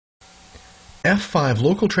F5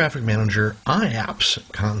 Local Traffic Manager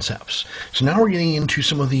iApps concepts. So now we're getting into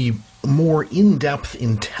some of the more in-depth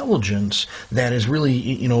intelligence that is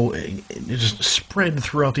really, just spread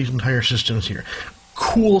throughout these entire systems here.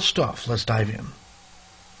 Cool stuff. Let's dive in.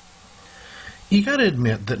 You got to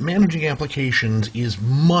admit that managing applications is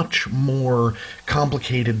much more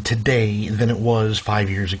complicated today than it was 5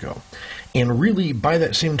 years ago. And really, by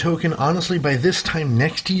that same token, honestly, by this time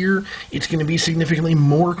next year, it's going to be significantly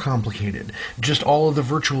more complicated. Just all of the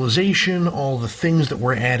virtualization, all the things that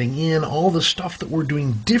we're adding in, all the stuff that we're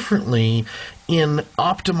doing differently in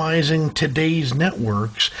optimizing today's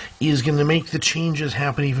networks is going to make the changes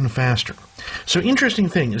happen even faster. So interesting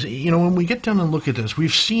thing is, when we get down and look at this,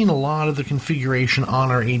 we've seen a lot of the configuration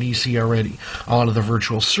on our ADC already. A lot of the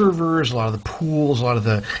virtual servers, a lot of the pools, a lot of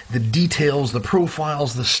the details, the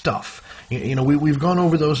profiles, the stuff. We've gone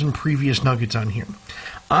over those in previous nuggets on here.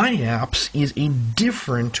 iApps is a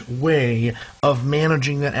different way of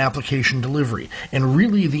managing that application delivery. And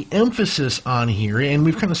really the emphasis on here, and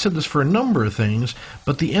we've kind of said this for a number of things,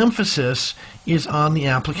 but the emphasis is on the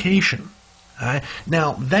application.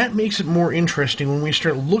 Now, that makes it more interesting when we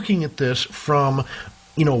start looking at this from,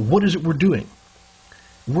 what is it we're doing?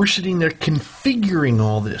 We're sitting there configuring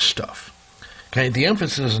all this stuff. Okay, the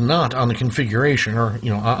emphasis is not on the configuration or,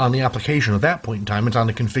 on the application at that point in time. It's on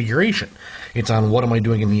the configuration. It's on what am I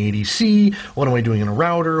doing in the ADC, what am I doing in a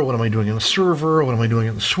router, what am I doing in a server, what am I doing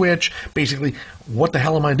in the switch. Basically, what the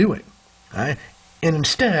hell am I doing? And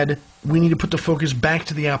instead, we need to put the focus back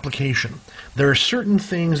to the application. There are certain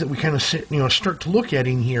things that we kind of start to look at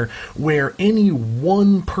in here where any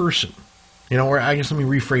one person, or I guess let me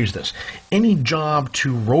rephrase this. Any job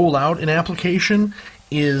to roll out an application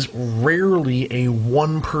is rarely a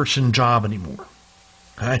one-person job anymore.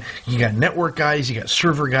 You got network guys, you got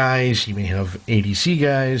server guys, you may have ADC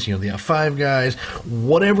guys, the F5 guys,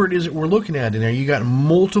 whatever it is that we're looking at in there, you got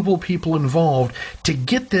multiple people involved to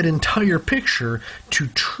get that entire picture to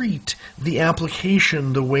treat the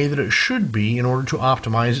application the way that it should be in order to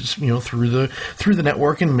optimize it, through the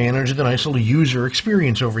network and manage the nice little user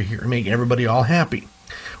experience over here and make everybody all happy.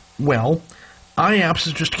 Well, iApps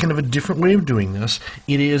is just kind of a different way of doing this.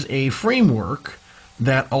 It is a framework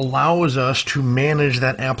that allows us to manage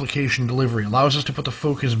that application delivery, allows us to put the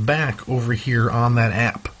focus back over here on that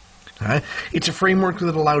app. It's a framework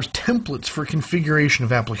that allows templates for configuration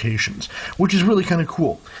of applications, which is really kind of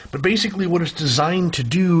cool. But basically what it's designed to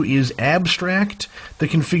do is abstract the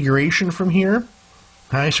configuration from here.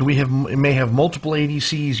 So we may have multiple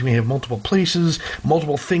ADCs, you may have multiple places,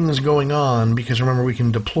 multiple things going on, because remember we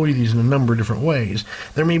can deploy these in a number of different ways.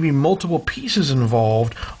 There may be multiple pieces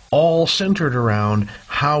involved, all centered around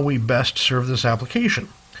how we best serve this application.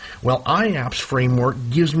 Well, iApps framework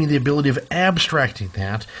gives me the ability of abstracting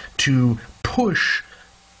that to push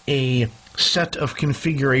a set of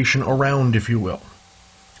configuration around, if you will.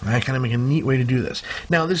 I kind of make a neat way to do this.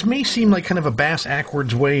 Now, this may seem like kind of a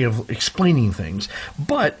bass-ackwards way of explaining things,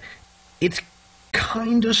 but it's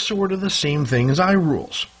kind of sort of the same thing as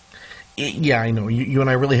iRules. Yeah, I know, you and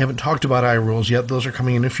I really haven't talked about iRules yet. Those are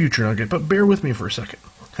coming in the future, okay, but bear with me for a second.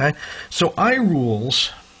 Okay, so iRules,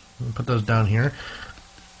 let me put those down here.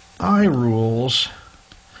 iRules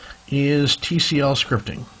is TCL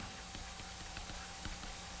scripting.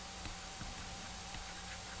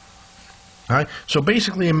 So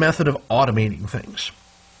basically a method of automating things.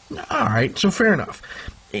 All right, so fair enough.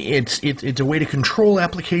 It's a way to control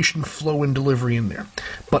application flow and delivery in there.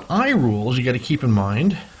 But iRules, you got to keep in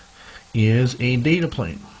mind, is a data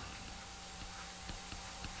plane.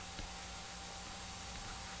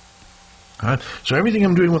 So everything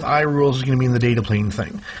I'm doing with iRules is going to be in the data plane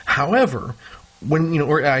thing. However,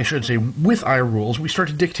 or I should say, with iRules, we start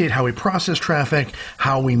to dictate how we process traffic,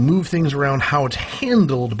 how we move things around, how it's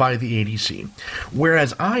handled by the ADC.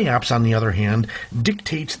 Whereas iApps, on the other hand,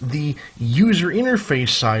 dictates the user interface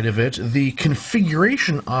side of it, the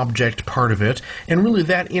configuration object part of it, and really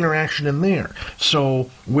that interaction in there. So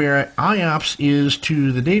where iApps is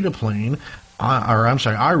to the data plane,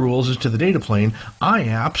 iRules is to the data plane,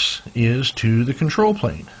 iApps is to the control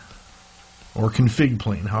plane. Or config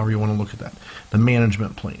plane, however you want to look at that, the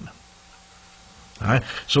management plane.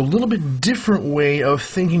 So a little bit different way of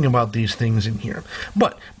thinking about these things in here.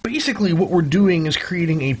 But basically what we're doing is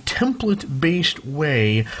creating a template-based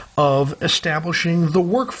way of establishing the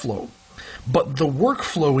workflow. But the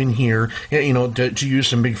workflow in here, to use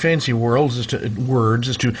some big fancy words, is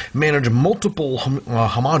to manage multiple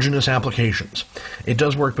homogeneous applications. It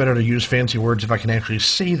does work better to use fancy words if I can actually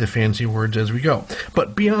say the fancy words as we go.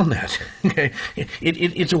 But beyond that, okay,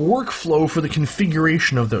 it's a workflow for the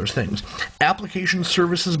configuration of those things. Application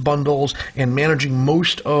services bundles and managing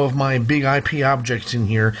most of my big IP objects in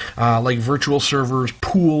here, like virtual servers,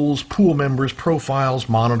 pools, pool members, profiles,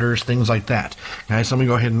 monitors, things like that. Okay, so let me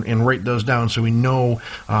go ahead and write those down so we know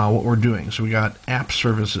what we're doing. So we got app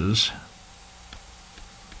services,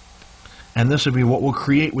 and this would be what we'll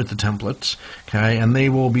create with the templates. Okay, and they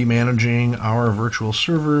will be managing our virtual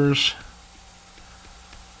servers,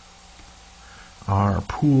 our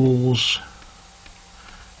pools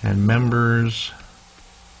and members.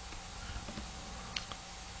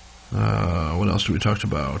 What else do we talked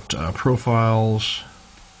about? Profiles,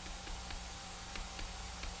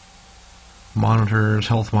 monitors,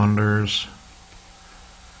 health monitors,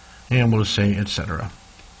 and we'll just say etc.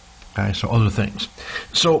 Okay, so other things.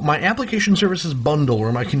 So my application services bundle,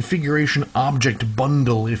 or my configuration object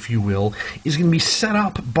bundle, if you will, is going to be set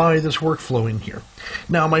up by this workflow in here.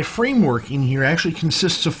 Now my framework in here actually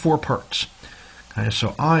consists of 4 parts. Okay, so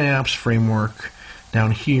iApps framework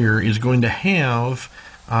down here is going to have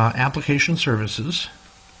application services.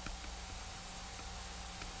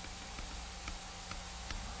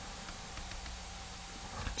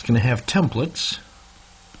 It's going to have templates.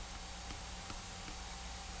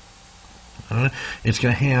 It's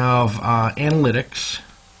going to have analytics.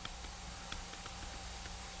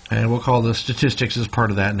 And we'll call the statistics as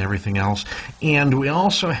part of that and everything else. And we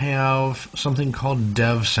also have something called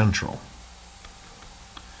Dev Central.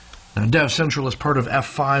 Now, Dev Central is part of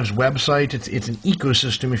F5's website. It's an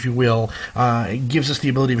ecosystem, if you will. It gives us the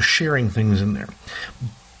ability of sharing things in there.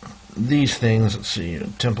 These things, let's see,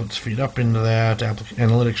 templates feed up into that.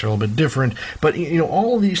 Analytics are a little bit different. But,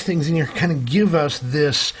 all of these things in here kind of give us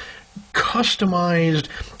this customized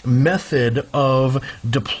method of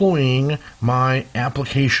deploying my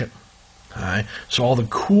application. So all the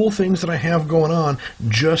cool things that I have going on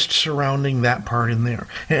just surrounding that part in there.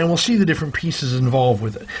 And we'll see the different pieces involved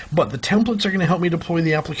with it. But the templates are going to help me deploy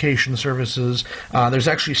the application services. There's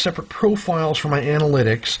actually separate profiles for my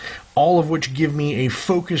analytics, all of which give me a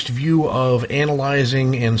focused view of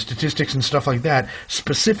analyzing and statistics and stuff like that,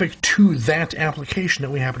 specific to that application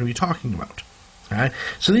that we happen to be talking about.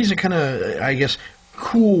 So these are kind of, I guess,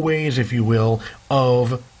 cool ways, if you will,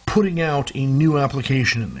 of putting out a new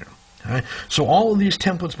application in there. So all of these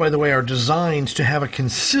templates, by the way, are designed to have a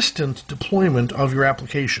consistent deployment of your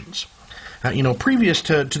applications. Previous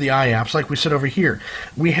to the iApps, like we said over here,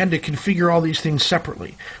 we had to configure all these things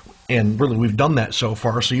separately. And really, we've done that so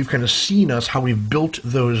far, so you've kind of seen us, how we've built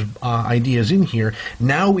those ideas in here.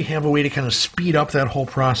 Now we have a way to kind of speed up that whole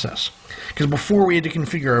process. Because before we had to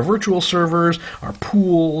configure our virtual servers, our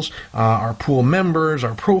pools, our pool members,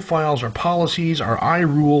 our profiles, our policies, our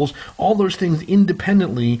iRules, all those things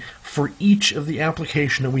independently for each of the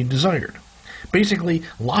application that we desired. Basically,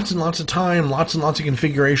 lots and lots of time, lots and lots of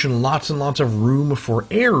configuration, lots and lots of room for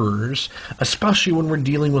errors, especially when we're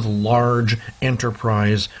dealing with large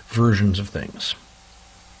enterprise versions of things.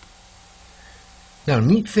 Now,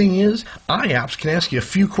 neat thing is, iApps can ask you a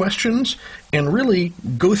few questions and really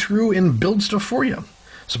go through and build stuff for you.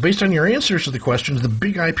 So based on your answers to the questions, the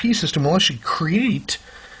big IP system will actually create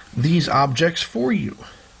these objects for you.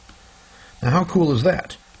 Now, how cool is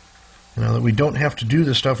that? That we don't have to do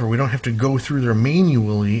this stuff, or we don't have to go through there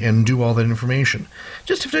manually and do all that information.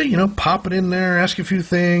 Just have to, pop it in there, ask a few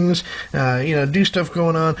things, do stuff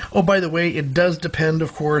going on. Oh, by the way, it does depend,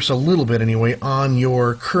 of course, a little bit anyway, on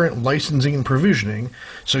your current licensing and provisioning.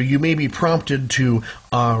 So you may be prompted to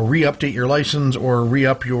re-update your license or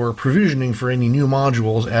re-up your provisioning for any new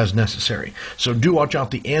modules as necessary. So do watch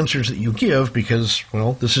out the answers that you give, because,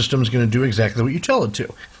 well, the system is going to do exactly what you tell it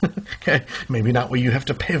to. Okay, maybe not what you have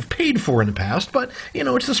paid for in the past, but,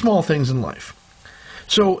 it's the small things in life.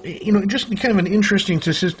 So, just kind of an interesting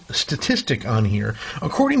statistic on here.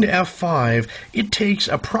 According to F5, it takes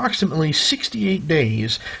approximately 68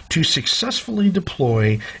 days to successfully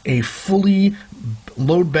deploy a fully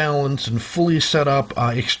load balanced and fully set up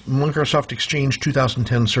Microsoft Exchange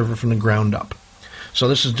 2010 server from the ground up. So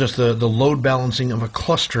this is just the load balancing of a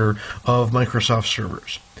cluster of Microsoft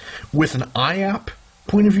servers. With an iApp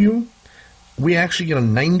point of view, we actually get a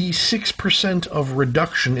 96% of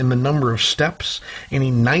reduction in the number of steps and a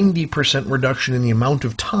 90% reduction in the amount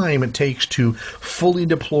of time it takes to fully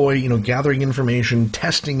deploy, gathering information,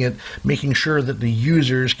 testing it, making sure that the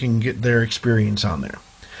users can get their experience on there.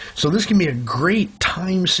 So this can be a great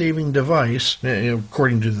time-saving device,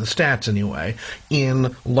 according to the stats anyway,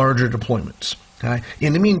 in larger deployments. Okay?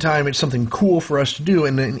 In the meantime, it's something cool for us to do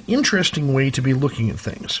and an interesting way to be looking at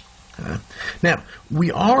things. Now, we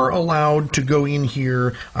are allowed to go in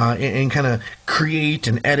here and kind of create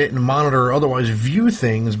and edit and monitor or otherwise view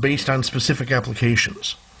things based on specific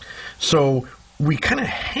applications. So we kind of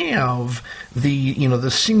have the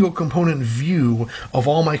single component view of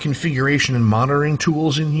all my configuration and monitoring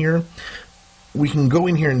tools in here. We can go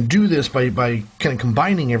in here and do this by kind of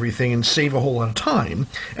combining everything and save a whole lot of time,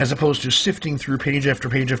 as opposed to sifting through page after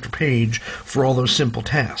page after page for all those simple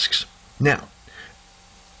tasks. Now,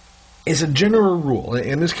 as a general rule,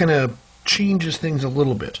 and this kind of changes things a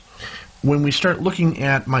little bit, when we start looking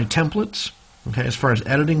at my templates, okay, as far as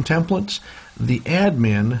editing templates, the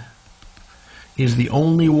admin is the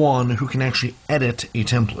only one who can actually edit a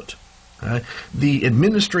template. The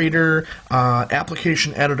administrator,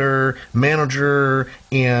 application editor, manager,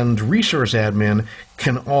 and resource admin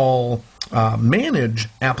can all manage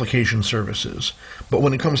application services. But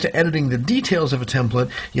when it comes to editing the details of a template,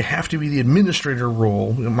 you have to be the administrator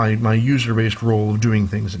role, my user-based role of doing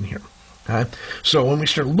things in here. So when we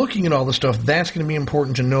start looking at all this stuff, that's going to be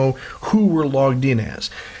important to know who we're logged in as.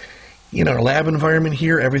 In our lab environment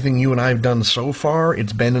here, everything you and I have done so far,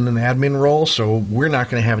 it's been in an admin role, so we're not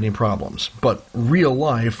going to have any problems. But real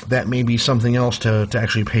life, that may be something else to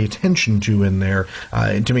actually pay attention to in there,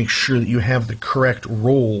 to make sure that you have the correct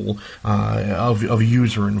role of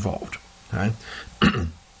user involved. Okay?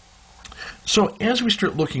 So as we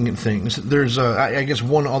start looking at things, there's, I guess,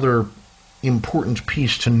 one other important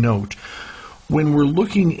piece to note. When we're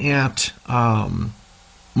looking at my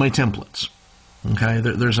templates, okay,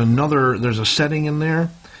 there's a setting in there.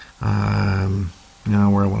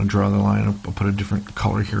 Now where I want to draw the line, I'll put a different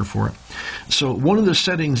color here for it. So one of the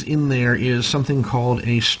settings in there is something called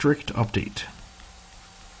a strict update.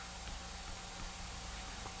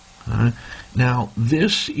 Now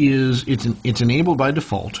this is it's enabled by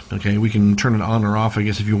default. Okay, we can turn it on or off, I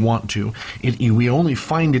guess, if you want to. We only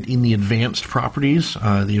find it in the advanced properties,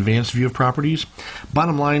 the advanced view of properties.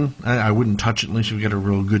 Bottom line, I wouldn't touch it unless you've got a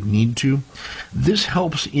real good need to. This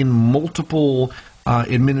helps in multiple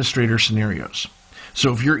administrator scenarios.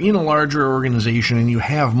 So if you're in a larger organization and you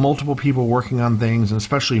have multiple people working on things, and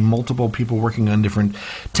especially multiple people working on different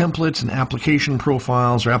templates and application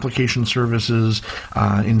profiles or application services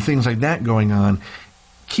and things like that going on,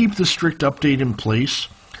 keep the strict update in place,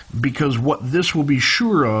 because what this will be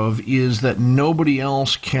sure of is that nobody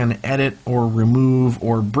else can edit or remove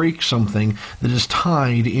or break something that is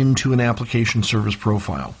tied into an application service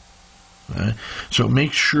profile. So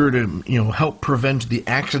make sure to help prevent the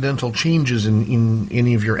accidental changes in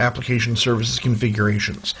any of your application services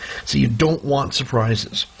configurations. So you don't want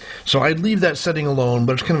surprises. So I'd leave that setting alone,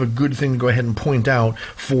 but it's kind of a good thing to go ahead and point out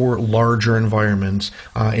for larger environments,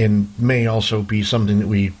 and may also be something that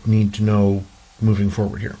we need to know moving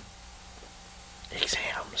forward here.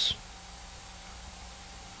 Exams.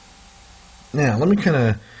 Now let me kind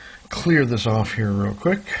of clear this off here real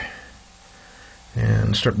quick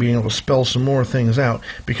and start being able to spell some more things out,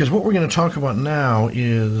 because what we're going to talk about now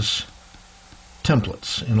is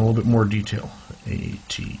templates in a little bit more detail.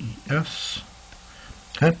 ATS.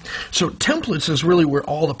 Okay. So templates is really where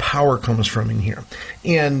all the power comes from in here,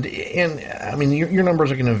 and I mean your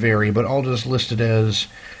numbers are going to vary, but I'll just list it as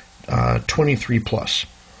 23 plus.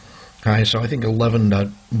 Okay, so I think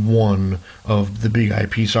 11.1 of the big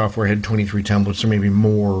IP software had 23 templates, or maybe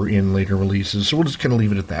more in later releases, so we'll just kind of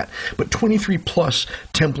leave it at that. But 23 plus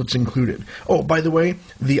templates included. Oh, by the way,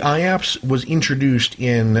 the iApps was introduced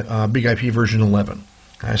in big IP version 11.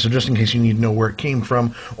 So just in case you need to know where it came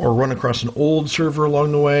from, or run across an old server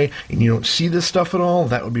along the way, and you don't see this stuff at all,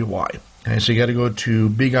 that would be why. Okay, so you got to go to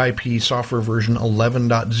big IP software version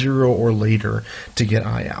 11.0 or later to get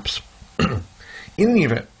iApps. In any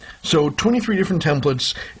event, so 23 different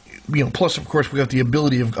templates, plus of course we got the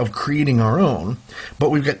ability of creating our own,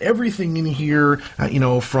 but we've got everything in here,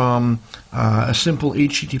 from a simple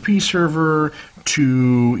HTTP server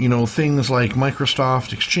to, things like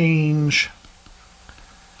Microsoft Exchange,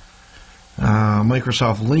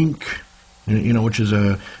 Microsoft Link, which is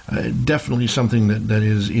definitely something that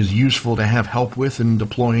is useful to have help with in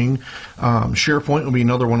deploying. SharePoint will be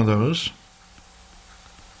another one of those.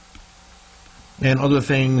 And other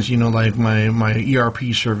things, like my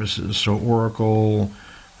ERP services, so Oracle,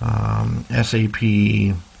 SAP,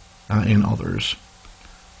 and others.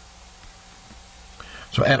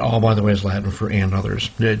 So et al, by the way, is Latin for and others.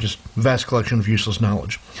 Just vast collection of useless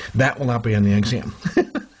knowledge. That will not be on the exam.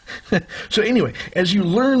 So anyway, as you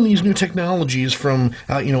learn these new technologies from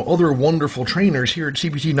other wonderful trainers here at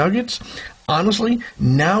CPT Nuggets, honestly,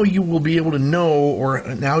 now you will be able to know, or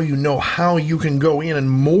now you know how you can go in and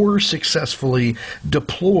more successfully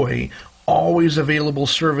deploy always available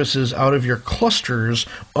services out of your clusters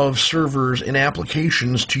of servers and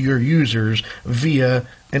applications to your users via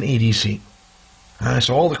an ADC.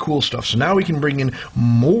 So all the cool stuff. So now we can bring in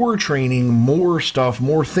more training, more stuff,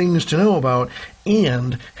 more things to know about,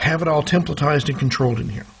 and have it all templatized and controlled in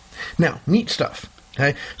here. Now, neat stuff.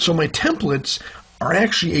 Okay, so my templates are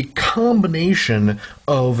actually a combination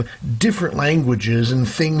of different languages and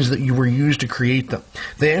things that you were used to create them.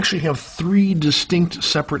 They actually have 3 distinct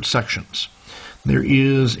separate sections. There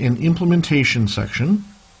is an implementation section.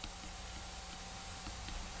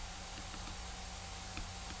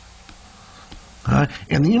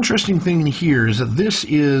 And the interesting thing here is that this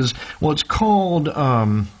is, well, it's called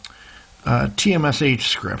TMSH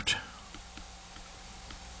script.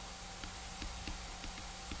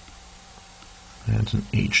 That's an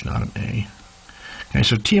H, not an A. Okay,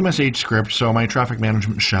 so TMSH script, so my traffic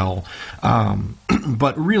management shell,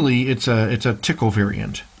 but really it's a Tickle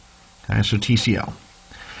variant. Okay, so TCL.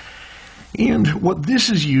 And what this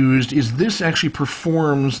is used is this actually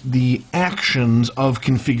performs the actions of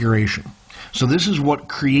configuration. So this is what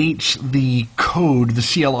creates the code, the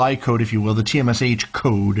CLI code, if you will, the TMSH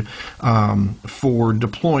code for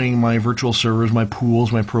deploying my virtual servers, my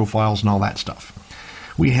pools, my profiles, and all that stuff.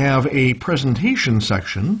 We have a presentation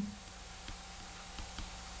section,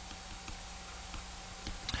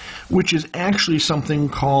 which is actually something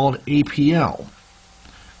called APL.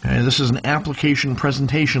 Okay, this is an application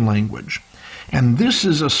presentation language. And this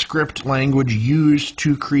is a script language used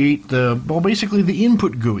to create basically the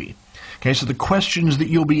input GUI. Okay, so the questions that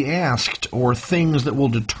you'll be asked, or things that will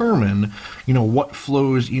determine, what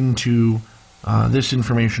flows into this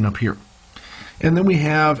information up here. And then we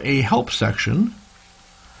have a help section,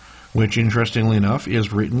 which, interestingly enough,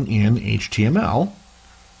 is written in HTML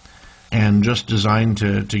and just designed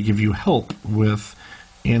to give you help with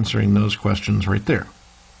answering those questions right there.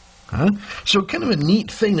 So kind of a neat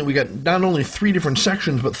thing that we got not only 3 different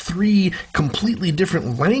sections, but 3 completely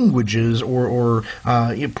different languages or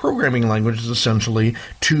programming languages, essentially,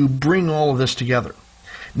 to bring all of this together.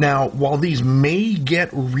 Now, while these may get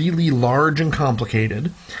really large and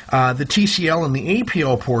complicated, the TCL and the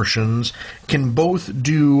APL portions can both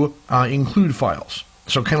do include files.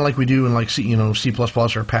 So kind of like we do in C++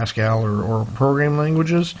 or Pascal or program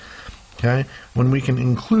languages. Okay, when we can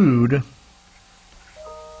include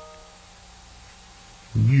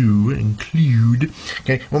when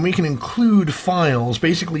we can include files,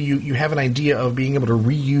 basically you have an idea of being able to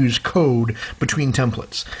reuse code between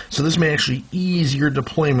templates. So this may actually ease your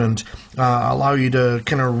deployment, allow you to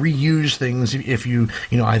kind of reuse things if you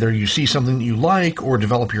either you see something that you like or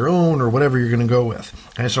develop your own or whatever you're going to go with.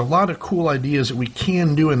 Okay, so a lot of cool ideas that we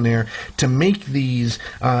can do in there to make these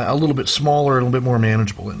a little bit smaller, a little bit more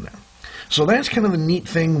manageable in there. So that's kind of the neat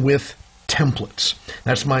thing with templates.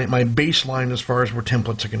 That's my baseline as far as where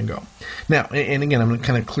templates are going to go. Now, and again, I'm going to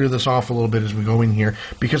kind of clear this off a little bit as we go in here,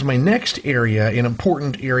 because my next area, an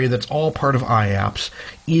important area that's all part of iApps,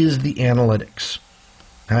 is the analytics.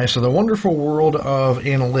 Okay, so the wonderful world of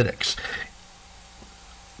analytics.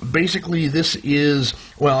 Basically, this is,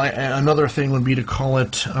 well, another thing would be to call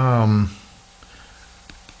it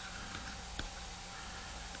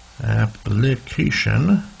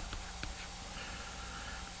application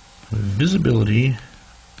visibility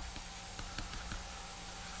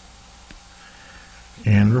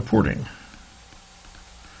and reporting.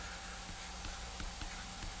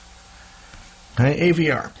 Okay,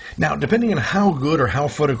 AVR. Now, depending on how good or how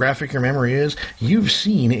photographic your memory is, you've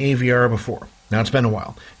seen AVR before. Now, it's been a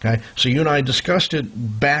while. Okay, so you and I discussed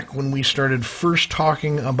it back when we started first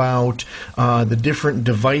talking about the different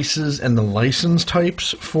devices and the license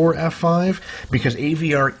types for F5, because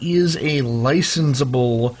AVR is a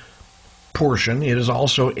licensable portion. It is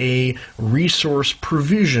also a resource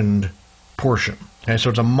provisioned portion. Okay, so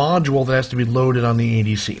it's a module that has to be loaded on the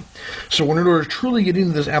ADC. So in order to truly get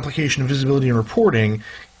into this application of visibility and reporting,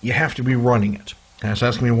 you have to be running it. Okay, so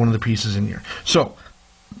that's going to be one of the pieces in here. So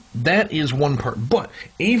that is one part. But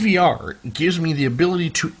AVR gives me the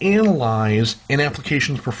ability to analyze an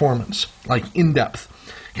application's performance, like in depth.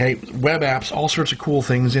 Okay, web apps, all sorts of cool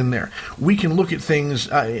things in there. We can look at things,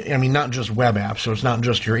 not just web apps, so it's not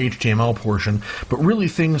just your HTML portion, but really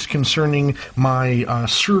things concerning my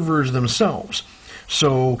servers themselves.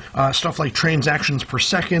 So stuff like transactions per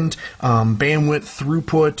second, bandwidth,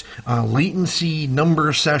 throughput, latency, number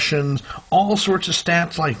of sessions, all sorts of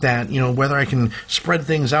stats like that. Whether I can spread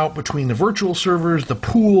things out between the virtual servers, the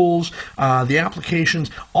pools, the applications,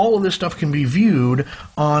 all of this stuff can be viewed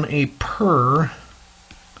on a per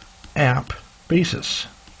app basis.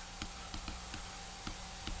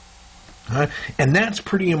 And that's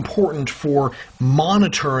pretty important for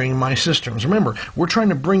monitoring my systems. Remember, we're trying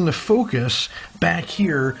to bring the focus back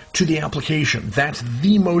here to the application. That's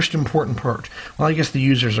the most important part. Well, I guess the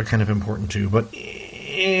users are kind of important too, but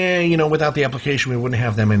without the application, we wouldn't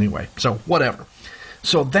have them anyway. So whatever.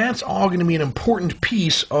 So that's all going to be an important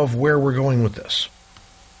piece of where we're going with this.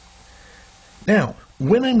 Now,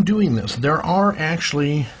 when I'm doing this, there are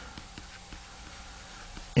actually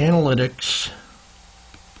analytics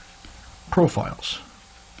profiles.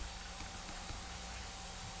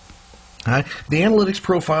 The analytics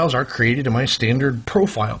profiles are created in my standard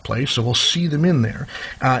profile place, so we'll see them in there.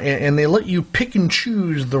 And they let you pick and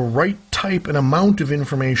choose the right type and amount of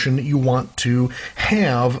information that you want to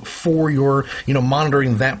have for your,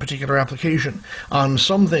 monitoring that particular application. On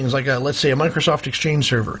some things, like let's say a Microsoft Exchange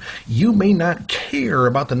server, you may not care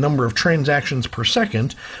about the number of transactions per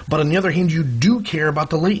second, but on the other hand, you do care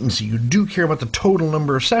about the latency. You do care about the total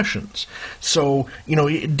number of sessions. So,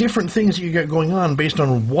 different things that you got going on based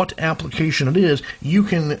on what application it is, you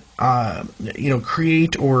can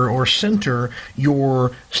create or center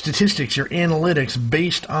your statistics, your analytics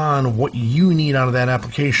based on what you need out of that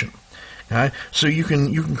application. Okay? So you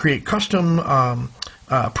can create custom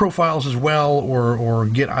profiles as well, or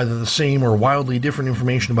get either the same or wildly different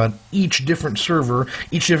information about each different server,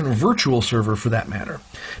 each different virtual server for that matter.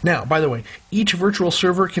 Now, by the way, each virtual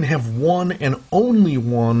server can have one and only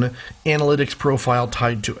one analytics profile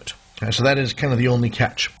tied to it. Okay, so that is kind of the only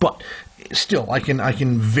catch. But still, I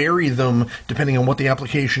can vary them depending on what the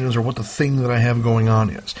application is or what the thing that I have going on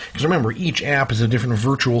is. Because remember, each app is a different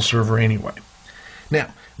virtual server anyway.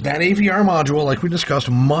 Now, that AVR module, like we discussed,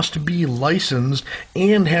 must be licensed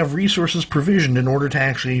and have resources provisioned in order to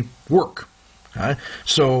actually work. Okay?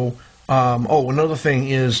 So, another thing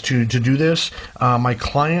is to do this, my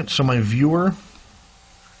client, so my viewer,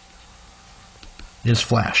 is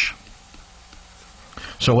Flash.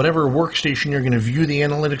 So whatever workstation you're going to view the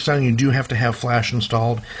analytics on, you do have to have Flash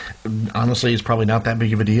installed. Honestly, it's probably not that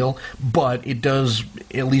big of a deal, but it does,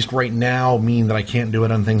 at least right now, mean that I can't do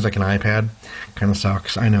it on things like an iPad. Kind of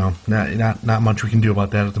sucks, I know. Not much we can do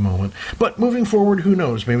about that at the moment. But moving forward, who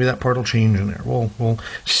knows? Maybe that part will change in there. We'll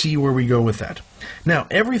see where we go with that. Now,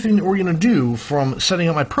 everything that we're going to do from setting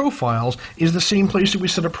up my profiles is the same place that we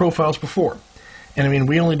set up profiles before. And I mean,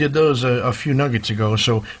 we only did those a few nuggets ago,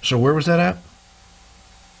 so where was that at?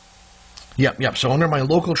 Yep. So under my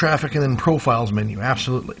local traffic and then profiles menu,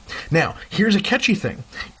 absolutely. Now, here's a catchy thing.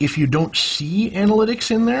 If you don't see analytics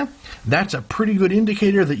in there, that's a pretty good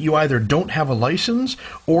indicator that you either don't have a license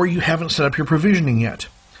or you haven't set up your provisioning yet.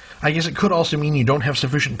 I guess it could also mean you don't have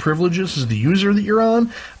sufficient privileges as the user that you're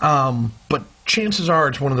on, but chances are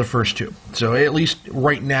it's one of the first two. So at least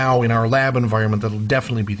right now in our lab environment, that'll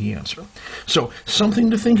definitely be the answer. So something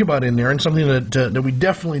to think about in there and something that we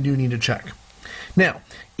definitely do need to check. Now,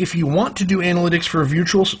 if you want to do analytics for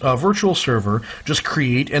a virtual server, just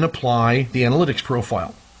create and apply the analytics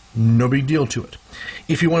profile. No big deal to it.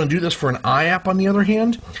 If you want to do this for an iApp, on the other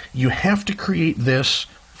hand, you have to create this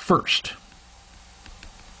first.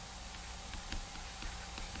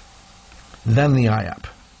 Then the iApp.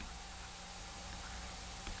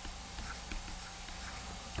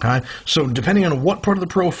 Okay? So depending on what part of the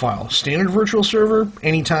profile, standard virtual server,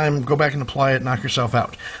 anytime, go back and apply it, knock yourself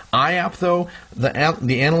out. iApp, though, the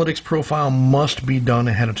analytics profile must be done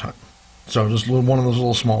ahead of time. So just one of those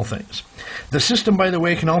little small things. The system, by the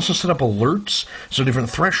way, can also set up alerts, so different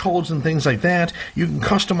thresholds and things like that. You can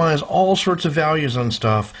customize all sorts of values on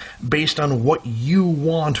stuff based on what you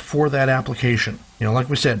want for that application. Like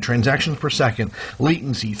we said, transactions per second,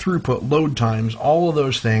 latency, throughput, load times, all of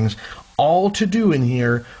those things, all to do in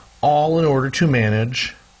here, all in order to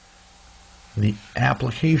manage the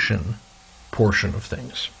application portion of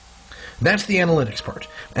things. That's the analytics part.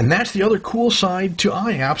 And that's the other cool side to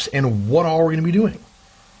iApps and what all we're going to be doing.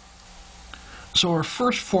 So our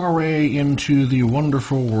first foray into the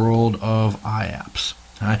wonderful world of iApps.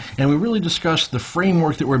 And we really discussed the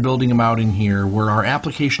framework that we're building them out in here, where our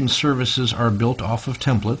application services are built off of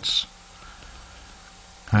templates.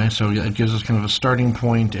 So it gives us kind of a starting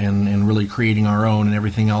point and really creating our own and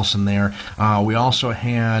everything else in there. We also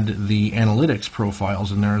had the analytics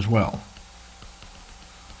profiles in there as well.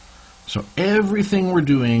 So everything we're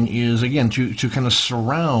doing is, again, to kind of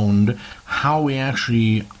surround how we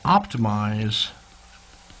actually optimize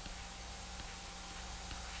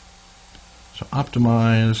So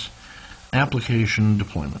optimize application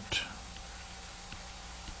deployment.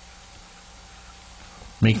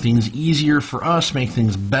 Make things easier for us, make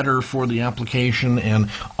things better for the application,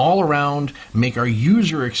 and all around make our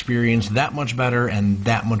user experience that much better and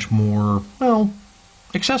that much more, well,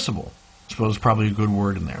 accessible. I suppose probably a good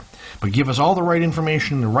word in there. But give us all the right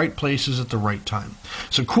information in the right places at the right time.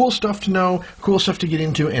 So cool stuff to know, cool stuff to get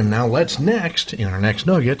into, and now let's next, in our next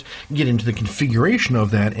nugget, get into the configuration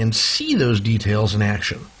of that and see those details in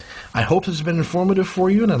action. I hope this has been informative for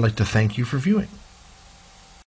you, and I'd like to thank you for viewing.